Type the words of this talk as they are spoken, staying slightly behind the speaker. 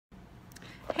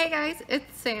Hey guys,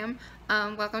 it's Sam.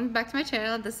 Welcome back to my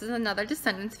channel. This is another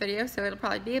Descendants video, so it'll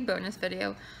probably be a bonus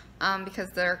video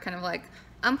because they're kind of like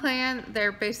unplanned.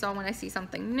 They're based on when I see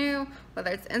something new,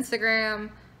 whether it's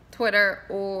Instagram, Twitter,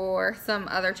 or some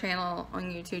other channel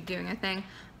on YouTube doing a thing.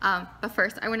 But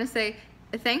first, I want to say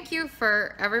thank you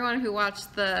for everyone who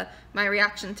watched my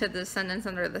reaction to the Descendants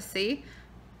Under the Sea,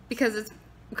 because it's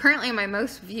currently my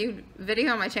most viewed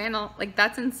video on my channel. Like,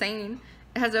 that's insane.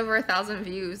 It has over 1,000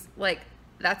 views. Like,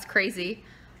 that's crazy.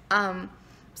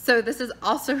 So this is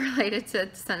also related to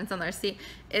Descendants Under the Sea.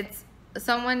 It's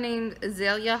someone named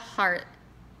Azalea Hart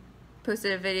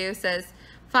posted a video, says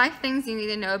 5 things you need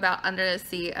to know about Under the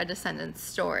Sea, a Descendants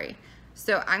story.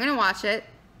 So I'm gonna watch it.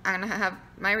 I'm gonna have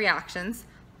my reactions.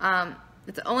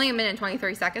 It's only 1 minute and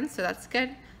 23 seconds, so that's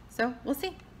good. So we'll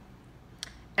see.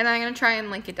 And I'm going to try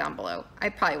and link it down below. I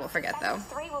probably will forget though.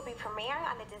 Descendants 3 will be premiering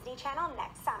on the Disney Channel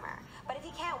next summer. But if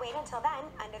you can't wait until then,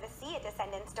 Under the Sea, a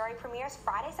Descendants story premieres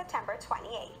Friday, September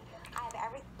 28th. I have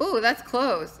everything. Ooh, that's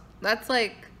close. That's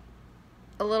like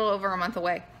a little over a month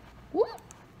away. Woo!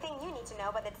 Everything you need to know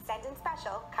about the Descendants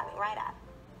special coming right up.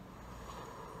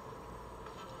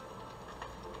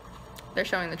 They're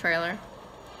showing the trailer.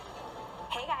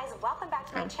 Hey guys, welcome back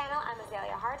to my channel. I'm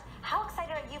Azalea Hart. How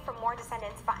excited are you for more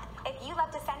Descendants fun? If you love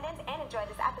Descendants and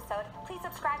enjoyed this episode, please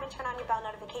subscribe and turn on your bell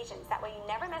notifications. That way you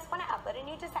never miss when I upload a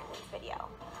new Descendants video.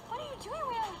 What are you doing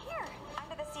way out here?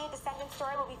 Under the Sea, Descendants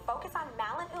story will be focused on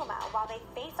Mal and Uma while they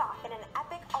face off in an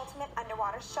epic ultimate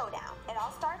underwater showdown. It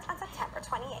all starts on September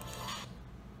 28th.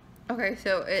 Okay,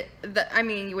 so I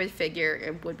mean, you would figure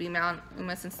it would be Mal and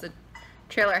Uma, since the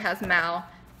trailer has Mal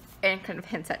and kind of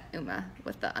hints at Uma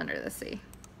with the Under the Sea.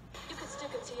 You could stick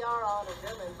a tiara on a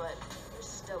villain, but you're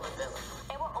still a villain.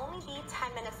 It will only be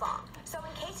 10 minutes long, so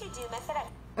in case you do miss it at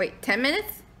Wait, 10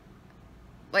 minutes?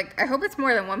 Like, I hope it's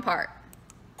more than one part.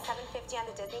 7:50 on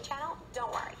the Disney Channel,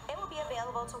 don't worry. It will be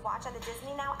available to watch on the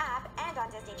Disney Now app and on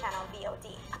Disney Channel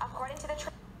VOD. According to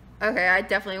the Okay, I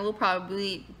definitely will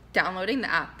probably be downloading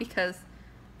the app because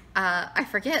I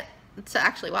forget to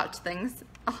actually watch things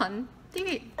on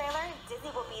TV. trailer,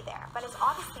 Dizzy will be there, but it's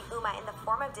obviously Uma in the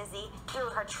form of Dizzy through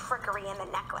her trickery in the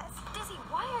necklace. Dizzy,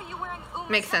 why are you wearing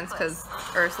Uma's Makes sense because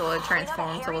Ursula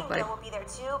transformed to look like. will be there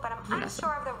too, but I'm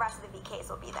unsure if the rest of the VKs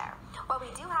will be there. What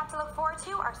we do have to look forward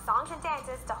to are songs and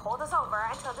dances to hold us over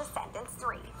until Descendants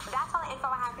 3. That's all the info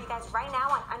I have for you guys right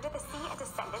now on Under the Sea, a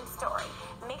Descendants story.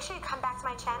 Make sure you come back to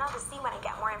my channel to see when I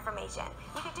get more information.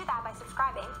 You can do that by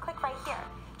subscribing. Click right here.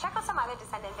 Check out some other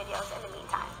Descendant videos in the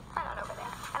meantime. Right on over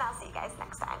there. And I'll see you guys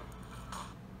next time.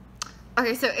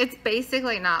 Okay, so it's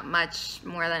basically not much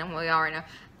more than we already know.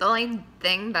 The only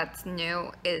thing that's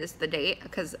new is the date,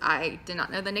 because I did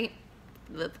not know the date.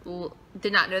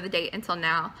 Did not know the date until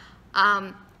now.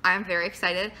 I'm very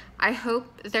excited. I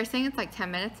hope they're saying it's like 10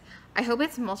 minutes. I hope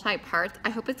it's multi-parts. I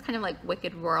hope it's kind of like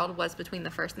Wicked World was between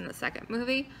the first and the second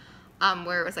movie,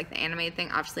 where it was like the animated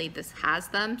thing. Obviously, this has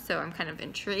them, so I'm kind of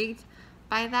intrigued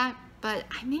by that. But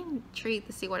I'm intrigued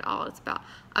to see what all it's about.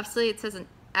 Obviously, it says an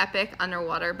epic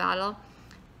underwater battle.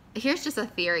 Here's just a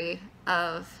theory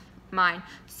of mine.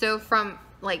 So from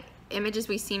like images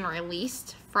we've seen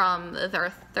released from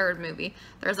their third movie,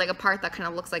 there's like a part that kind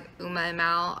of looks like Uma and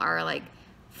Mal are like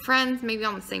friends, maybe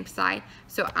on the same side.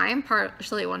 So I'm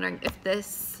partially wondering if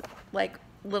this like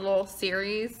little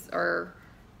series or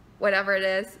whatever it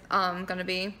is gonna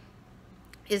be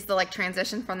is the like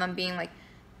transition from them being like,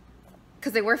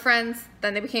 because they were friends,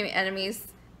 then they became enemies,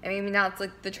 and maybe now it's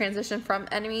like the transition from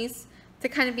enemies to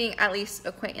kind of being at least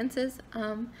acquaintances.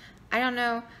 I don't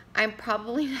know. I'm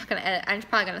probably not gonna edit. I'm just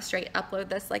probably gonna straight upload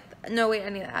this. Like, no, wait, I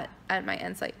need to add my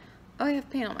insight. Oh, I have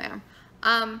paint on my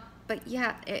arm. But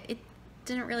yeah, it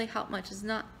didn't really help much. It's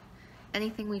not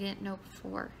anything we didn't know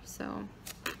before. So,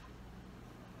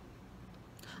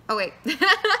 oh wait,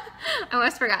 I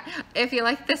almost forgot. If you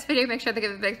like this video, make sure to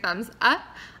give it a big thumbs up.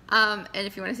 And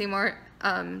if you want to see more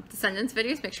Descendants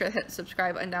videos, make sure to hit the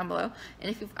subscribe button down below. And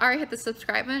if you've already hit the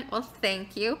subscribe button, well,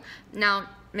 thank you. Now,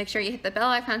 make sure you hit the bell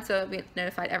icon so you'll be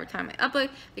notified every time I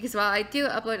upload. Because while I do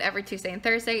upload every Tuesday and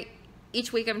Thursday,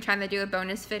 each week I'm trying to do a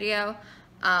bonus video.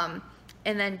 And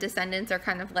then Descendants are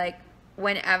kind of like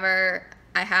whenever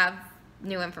I have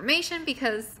new information,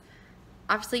 because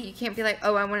obviously you can't be like,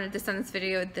 oh, I want a Descendants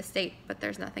video at this date, but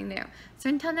there's nothing new. So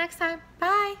until next time,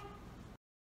 bye!